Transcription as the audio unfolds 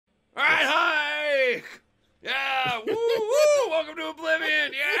Alright, hi! Yeah, woo, woo, welcome to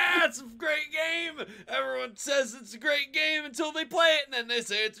Oblivion! Yeah, it's a great game! Everyone says it's a great game until they play it, and then they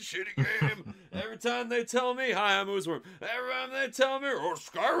say it's a shitty game. Every time they tell me, hi, I'm UZworm. Every time they tell me, oh,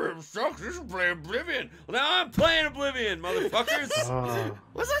 Skyrim sucks, you should play Oblivion. Well, now I'm playing Oblivion, motherfuckers!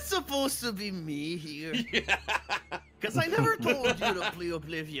 Was that supposed to be me here? Yeah. Because I never told you to play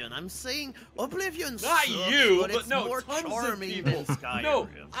Oblivion. I'm saying Oblivion Not sucks, you, but it's no, more tons of charming people. than Skyrim. No,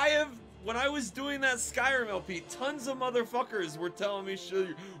 when I was doing that Skyrim LP, tons of motherfuckers were telling me,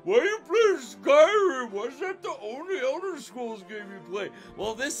 why you play Skyrim? Why's that the only Elder Scrolls game you play?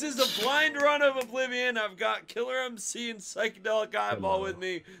 Well, this is a blind run of Oblivion. I've got Killeremcee and Psychedelic Eyeball with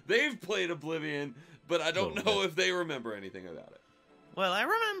me. They've played Oblivion, but I don't know if they remember anything about it. Well, I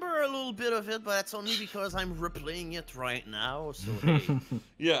remember a little bit of it, but that's only because I'm replaying it right now, so hey.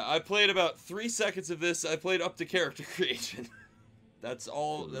 Yeah, I played about 3 seconds of this. I played up to character creation. That's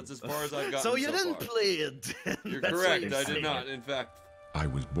all. That's as far as I've gotten. So you didn't far. play it. You're correct. I did not. In fact, I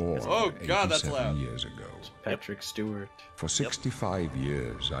was born oh God, that's 87 loud. years ago. Patrick Stewart. For 65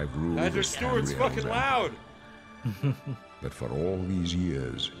 years, I've ruled Patrick the Stewart's Tamriel's fucking loud. empire. But for all these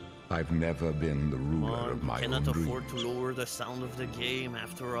years, I've never been the ruler of my you own cannot afford dreams. to lower the sound of the game.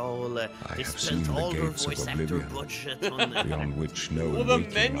 After all, I they have spent seen the all their gates of voice actor Oblivion, budget on that. beyond which no Well, the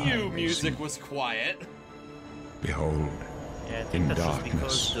waking menu eye may music see. was quiet. Behold, Yeah, I think in that's just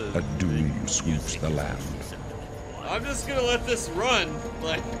darkness, because a doom sweeps the land. I'm just gonna let this run.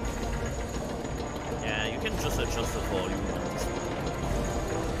 Like, Yeah, you can just adjust the volume.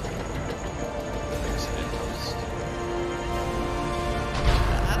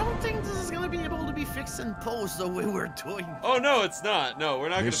 I don't think this is gonna be able to be fixed in post the way we're doing. oh no, it's not. No, we're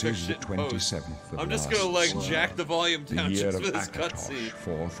not gonna This fix is the shit in post. 27th of I'm just last gonna like summer, jack the volume the down year just of for this Akatosh,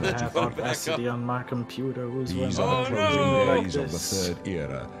 cutscene. I have Put it back Audacity up. on my computer. These UZworm. are the Oh, closing no! days of the third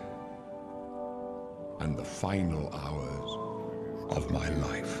era and the final hours of my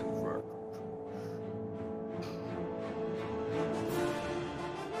life.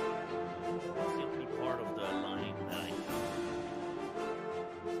 That's the only part of the line that I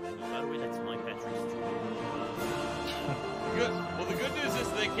by the way, that's my Patrick Stewart. Good. Well, the good news is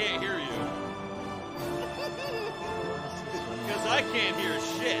they can't hear you. Because I can't hear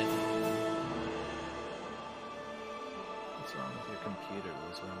shit. What's wrong with your computer?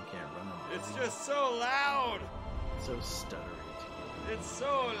 UZworm can't run them. It's just so loud. so stuttery. It's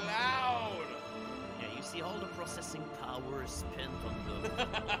so loud. Yeah, you see all the processing power is spent on the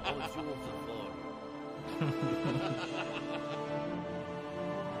audio of the volume.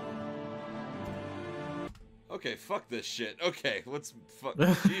 Okay, fuck this shit. Okay, let's fuck.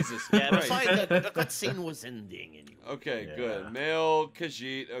 Jesus Yeah, Christ. besides the cutscene was ending anyway. Okay, Yeah. good. Male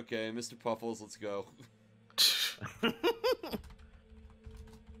Khajiit. Okay, Mr. Puffles, let's go. Yeah,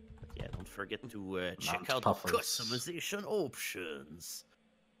 don't forget to check Mount out Puffles. the customization options.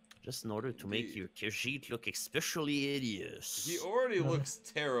 Just in order to make The- your Khajiit look especially hideous. He already looks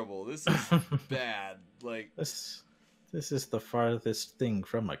terrible. This is bad. Like, This is the farthest thing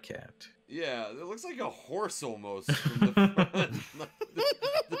from a cat. yeah, it looks like a horse almost from the front.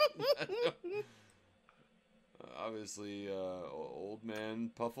 Obviously, old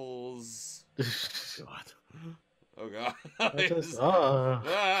man Puffles. God. Oh god.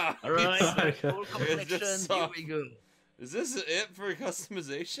 Ah, Alright, full It's complexion, just here soft. we go. Is this it for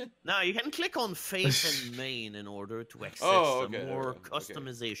customization? Now, you can click on face and main in order to access Oh, the okay, more okay.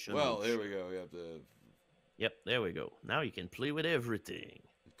 customization. Well, here options. we go. We have to. Yep, there we go. Now you can play with everything.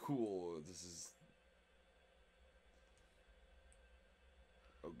 Cool. This is.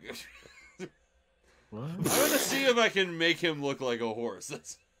 Oh, good. What? I'm gonna see if I can make him look like a horse.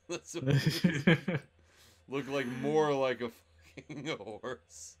 That's look like more like a fucking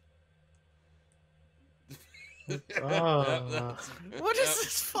horse. That's- What is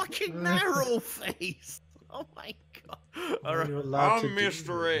this fucking narrow face? Oh my god. Are Alright. you allowed I'm to do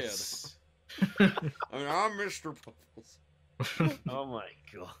Mr. Ed. this? I mean, I'm Mr. Puffles. Oh my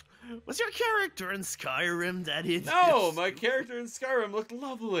god. Was your character in Skyrim that hideous? No, my character in Skyrim looked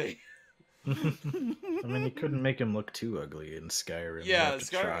lovely. I mean, you couldn't make him look too ugly in Skyrim. You Yeah, have to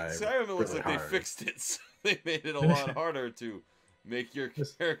try Skyrim it looks really like they hard. fixed it. So they made it a lot harder to make your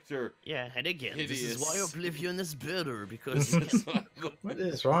character. Yeah, and again, this is Hideous. why Oblivion is better, because This you is can... What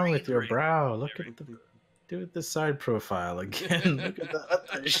is wrong with your Great. brow? Look at the. Do the side profile again. Look at the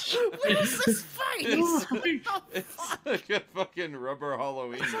other shit. What is this face? It's, What the it's fuck? like a fucking rubber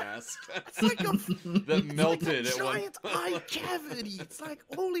Halloween mask It's like a that melted it's at like a one giant eye cavity. It's like,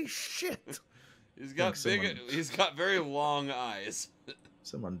 holy shit. He's got Think big. someone- He's got very long eyes.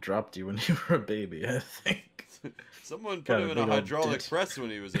 Someone dropped you when you were a baby, I think. Someone put Got him a in a big old hydraulic dit. press when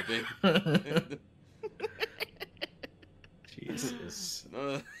he was a baby. Jesus.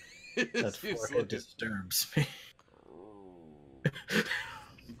 No, That forehead disturbs me.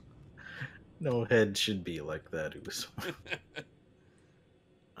 No head should be like that, UZworm.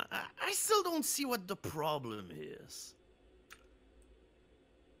 I still don't see what the problem is.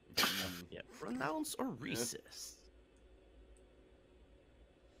 Yeah, pronounce or recess.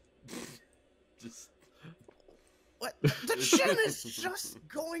 Just What? The chin is just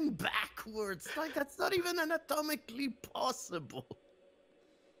going backwards. Like, that's not even anatomically possible.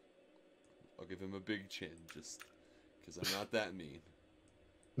 I'll give him a big chin, just because I'm not that mean.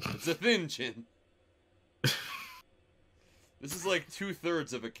 It's a thin chin. This is like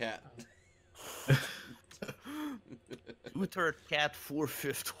 2/3 of a cat. 2/3 cat,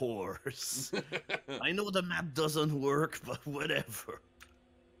 4/5 horse. I know the map doesn't work, but whatever.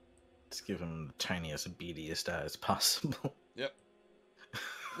 Just give him the tiniest, beadiest eyes possible. Yep.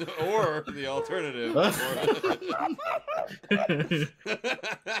 Or the alternative.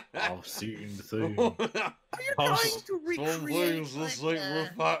 I've seen the thing. Are you trying to Some recreate things this like, ain't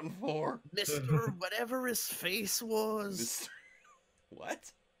worth fighting for. Mr. whatever his face was? Mr.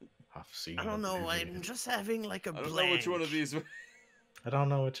 What? I've seen I don't the know. thing. I'm just having like a I don't blank. know which one of these. I don't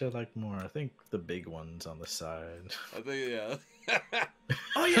know which I like more. I think the big ones on the side. I think, yeah.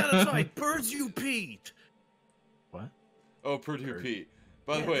 Oh yeah, that's right. Purdue Pete. What? Oh, Purdue Pete.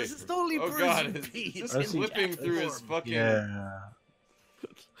 By the Yeah, way, this is totally oh Purdue god, Pete. it's I just see flipping cat through his form. fucking Yeah.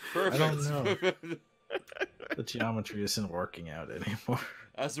 perfect. I don't know. The geometry isn't working out anymore.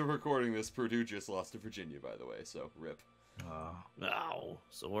 As we're recording this, Purdue just lost to Virginia, by the way, so rip. Ow.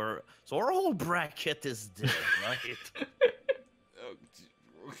 So our whole bracket is dead, right? Oh,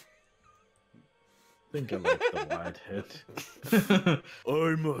 I think I like the wide head.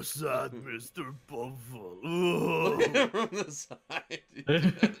 I'm a sad Mr. Puffle. look at him from the side.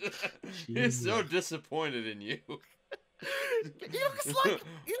 He's so disappointed in you. He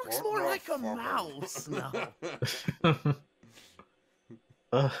looks more like a mouse now.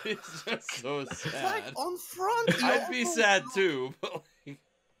 He's just so It's like sad. on front. he I'd be almost sad looks- too, but like,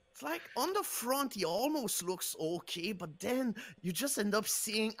 It's like on the front he almost looks okay, but then you just end up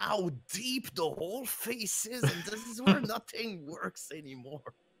seeing how deep the whole face is, and this is where nothing works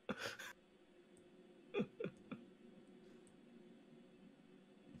anymore.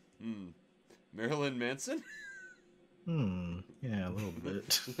 Marilyn Manson? Yeah, a little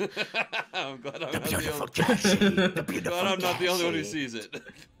bit. I'm glad I'm The not beautiful the only. Cassie. The Glad beautiful I'm not the only one who Cassie. sees it.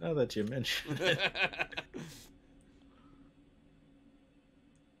 Now that you mention it.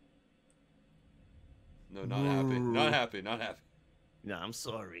 No, not happy. Not happy. Not happy. No, I'm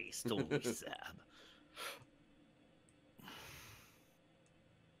sorry. It's totally sad.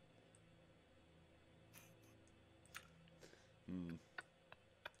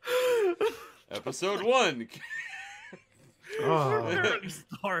 Episode 1. Oh, We already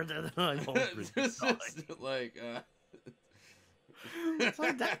started. I'm already This dying. is like, It's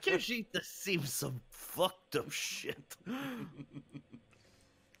like that Kajita seems some fucked up shit.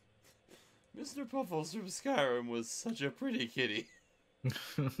 Mr. Puffles from Skyrim was such a pretty kitty.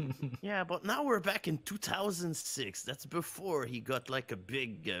 Yeah, but now we're back in 2006. That's before he got like a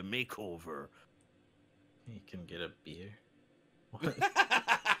big makeover. you can get a beer.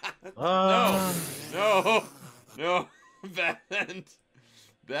 No, no, no. Bad end.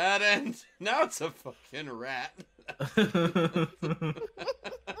 Bad end. Now it's a fucking rat.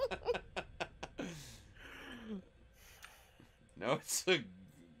 No, it's a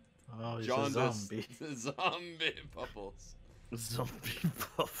Oh, he's a jaundiced zombie. zombie Puffles. Zombie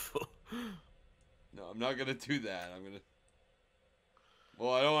Buffalo. No, I'm not gonna do that. I'm gonna.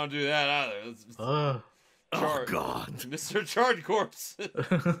 Well, I don't want to do that either. Let's Oh. Oh Char- God. Mr. Charred Corpse.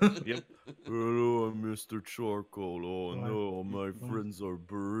 Yep. Hello, I'm Mr. Charcoal. Oh Why- no, my why- friends are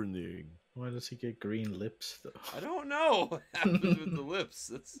burning. Why does he get green lips, though? I don't know what happened with the lips.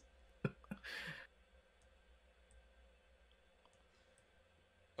 That's.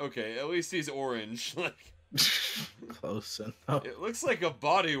 Okay, at least he's orange. Like Close enough. it looks like a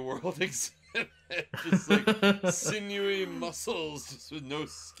body world exhibit, just like sinewy muscles, just with no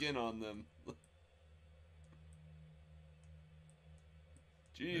skin on them.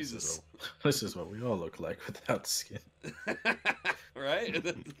 Jesus, This is what we all look like without skin. right?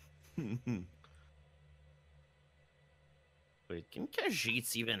 Wait, can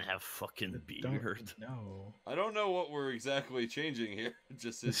Khajiits even have fucking beard? No. I don't know what we're exactly changing here.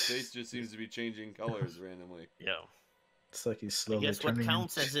 Just his face just seems to be changing colors randomly. Yeah. It's like he's I slowly guess what turning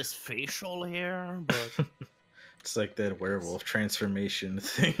counts into- as his facial hair, but It's like that werewolf transformation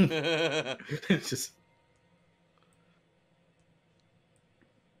thing. It's just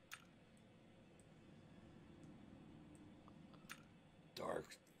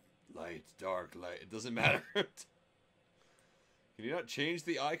dark light. It doesn't matter. Can you not change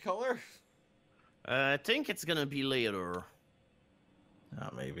the eye color? I think it's gonna be later. oh,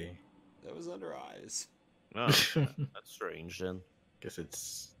 maybe. That was under eyes. Oh, that's strange then. Guess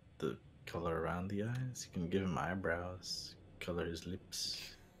it's the color around the eyes. You can give him eyebrows, color his lips,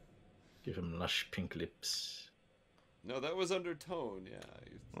 give him lush pink lips. No, that was under tone.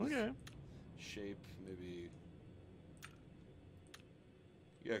 Yeah. Okay. Shape, maybe.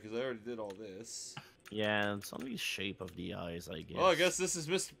 Yeah, because I already did all this. Yeah, it's only the shape of the eyes, I guess. Oh, I guess this is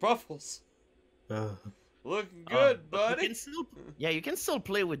Mr. Puffles. Uh, Looking good, but buddy. You can still, yeah, you can still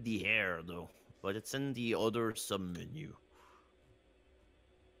play with the hair though, but it's in the other sub menu.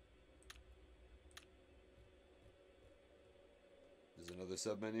 There's another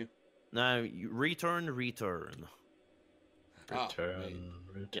sub menu. Now, return. return, main.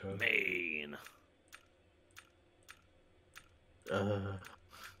 return. Main.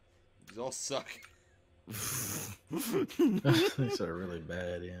 These all suck. These are really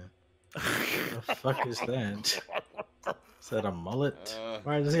bad, yeah. What the fuck is that? Is that a mullet?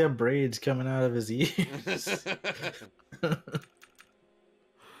 Why does he have braids coming out of his ears?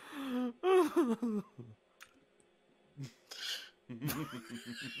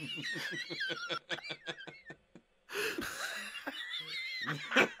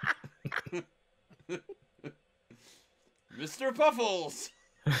 Mr. Puffles!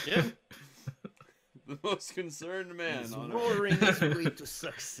 Yep. The most concerned man He's on roaring earth. his way to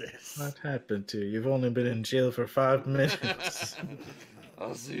success. What happened to you? You've only been in jail for 5 minutes.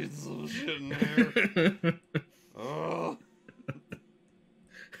 I'll see some shit in here. Oh.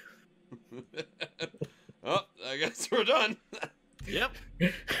 Oh, I guess we're done. Yep.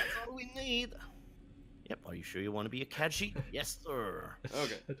 That's all we need. Yep. Are you sure you want to be a Kaji? Yes, sir.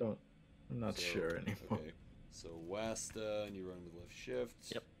 Okay. I'm not sure anymore. Okay. So west, and you run with left shift.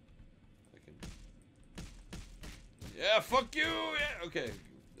 Yep. I can. Yeah, fuck you. Yeah. Okay.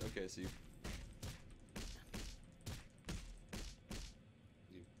 Okay. So you.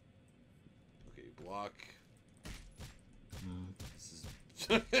 Okay. You block. This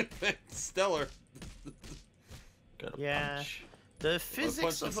is stellar. Got a Yeah. punch. The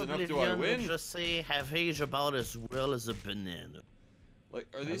physics of punch this enough, do I Oblivion, win? would just say, have aged about as well as a banana. Like,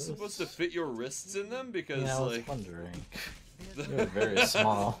 are these supposed to fit your wrists in them? Because Yeah, I was like. wondering. They're very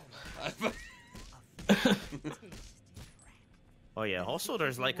small. Oh yeah, also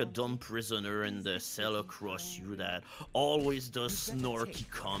there's like a dumb prisoner in the cell across you that always does snarky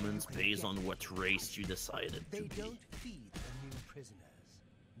comments based on what race you decided They to be. don't feed the new prisoners.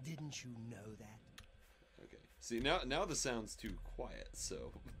 Didn't you know that? Okay. See, now the sound's too quiet,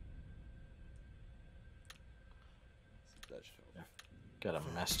 so. That should help. Gotta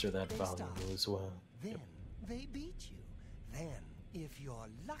master that They volume stop. as well. Then they beat you. Then, if you're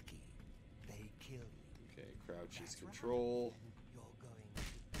lucky, they kill you. Okay, crouch is control. You're going to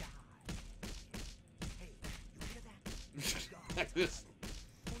die. Hey, you hear that? this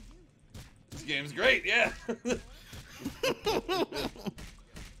game's great, yeah.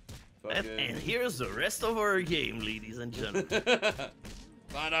 And here's the rest of our game, ladies and gentlemen.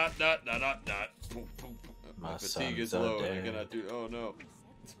 My My fatigue is sons are low. I dead. cannot do. Oh no.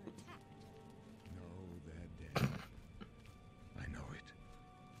 No, they're dead. I know it.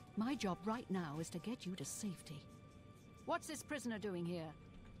 My job right now is to get you to safety. What's this prisoner doing here?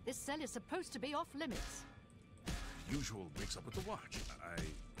 This cell is supposed to be off limits. Usual mix up with the watch.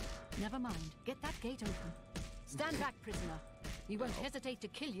 Never mind. Get that gate open. Stand back, prisoner. We won't hesitate to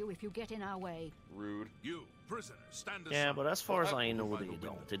kill you if you get in our way. Rude. You, prisoner, stand aside. Yeah, but as far as Or I know, by they the window.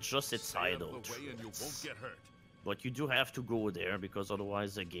 don't. It's just its Stay out idle of the way and you won't threats. get hurt. But you do have to go there because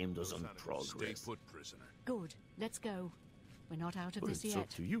otherwise the game doesn't Stay progress. put, prisoner. Good. Let's go. We're not out of But this it's yet. up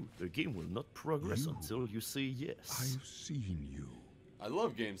to you. The game will not progress You. until you say yes. I've seen you. I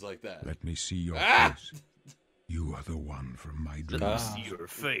love games like that. Let me see your Ah! face. You are the one from my Let dreams. me see your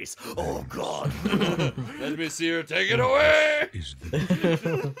face. Oh God! Let me see her take it away. Is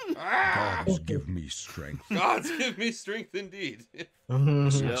the Ah! gods give me strength. Gods give me strength indeed.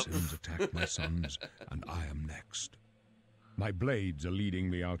 Assassins attack my sons, and I am next. My blades are leading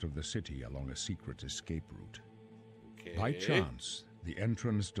me out of the city along a secret escape route. Okay. By chance, the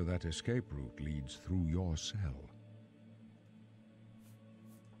entrance to that escape route leads through your cell.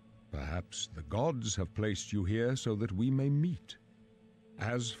 Perhaps the gods have placed you here so that we may meet.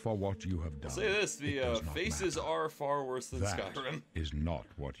 As for what you have done, I'll say this: it the does not faces matter. are far worse than That Skyrim. is not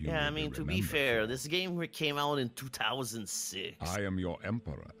what you Yeah, I will mean, to be remembered fair, for. this game came out in 2006. I am your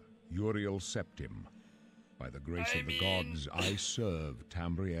emperor, Uriel Septim. By the grace of the gods, I serve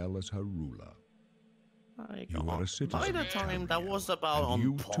Tamriel as her ruler. You are a citizen By the of time, that Tamriel, was about and on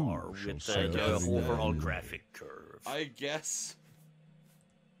you too par shall with serve the her in overall your graphic curve. I guess.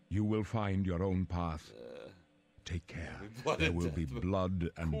 You will find your own path. Take care. blood There and will be death. blood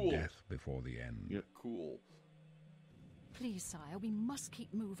and Cool. death before the end. Cool. Please, sire, we must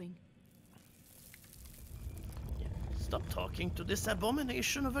keep moving. Stop talking to this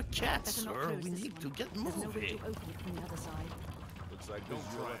abomination of a cat, Better not sir. close We this need to one. get There's no way moving. to open it from the other side. Looks like this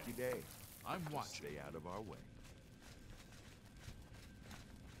is your lucky day. I'm watching. Stay out of our way.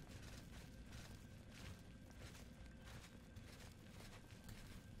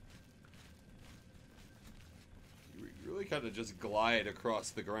 You really kind of just glide across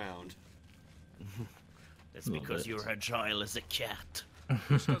the ground. That's because you're agile as a cat.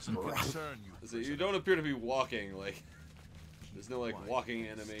 This doesn't concern you. So you don't appear to be walking, like... There's no, like, Why? walking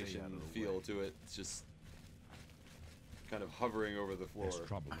Stay animation out of the feel way. to it. It's just... kind of hovering over the floor. There's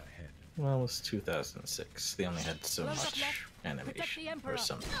trouble ahead. Well, it was 2006. They only had so Close up much left. Protect the animation Emperor. or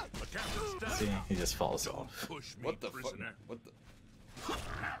something. The captain's down. See, he just falls Don't off. push me, What the fuck? prisoner. What the...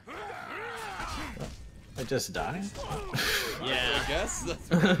 I just died? I Yeah. guess? That's...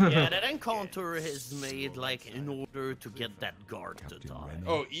 Yeah, that encounter is made, like, in order to get that guard to Captain die.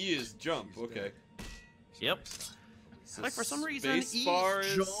 Renaud. Oh, E is jump. Okay. Yep. So Like, for some reason, space E bar is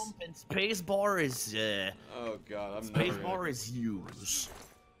is... jump and space bar is, Oh god, I'm space never bar gonna... is use.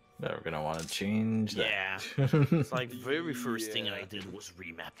 Never gonna want to change that. Yeah. It's like, very first thing I Yeah. did was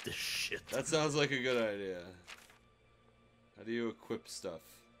remap this shit. That sounds like a good idea. How do you equip stuff?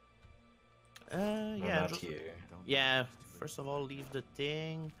 What Yeah, about just, here? yeah. First of all, leave the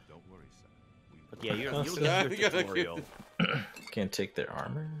thing. Don't worry, son. We But yeah, you'll Oh, get so your you gotta tutorial. Can't take their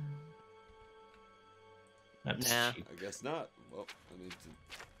armor? That's Nah. cheap. I guess not. Well, I mean,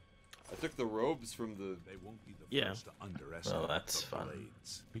 I took the robes from the... They won't be the Yeah. first to underestimate Well, that's the fun.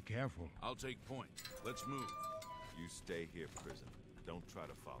 blades. Be careful. I'll take point. Let's move. You stay here, prisoner. Don't try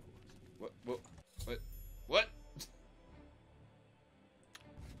to follow us. What? What?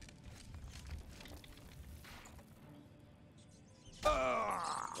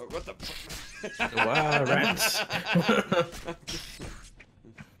 Oh, what the fuck? Wow, rats!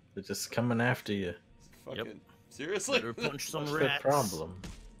 They're just coming after you. Fucking... Seriously? Better punch some What's rats. the problem?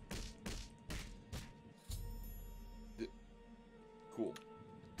 Cool.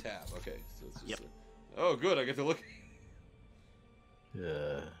 Tab. Okay, so it's just... Yep. Oh, good, I get to look...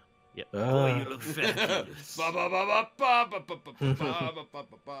 Yep. Ah. Boy, you look fabulous. Ba ba ba ba ba ba ba ba ba ba ba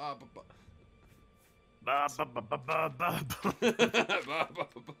ba ba ba. Ba, ba, ba, ba, ba, ba. Ba ba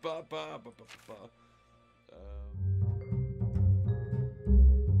ba ba ba ba ba ba.